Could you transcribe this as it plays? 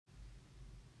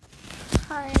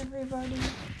Hi everybody,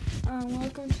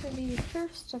 welcome to the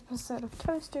first episode of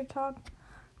Toaster Talk,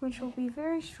 which will be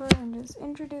very short and just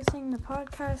introducing the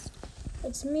podcast.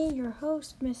 It's me, your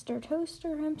host, Mr.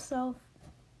 Toaster himself,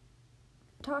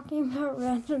 talking about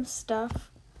random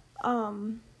stuff.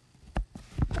 The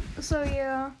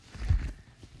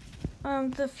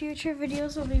future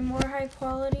videos will be more high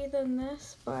quality than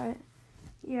this, but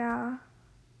yeah,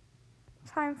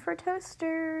 time for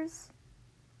toasters.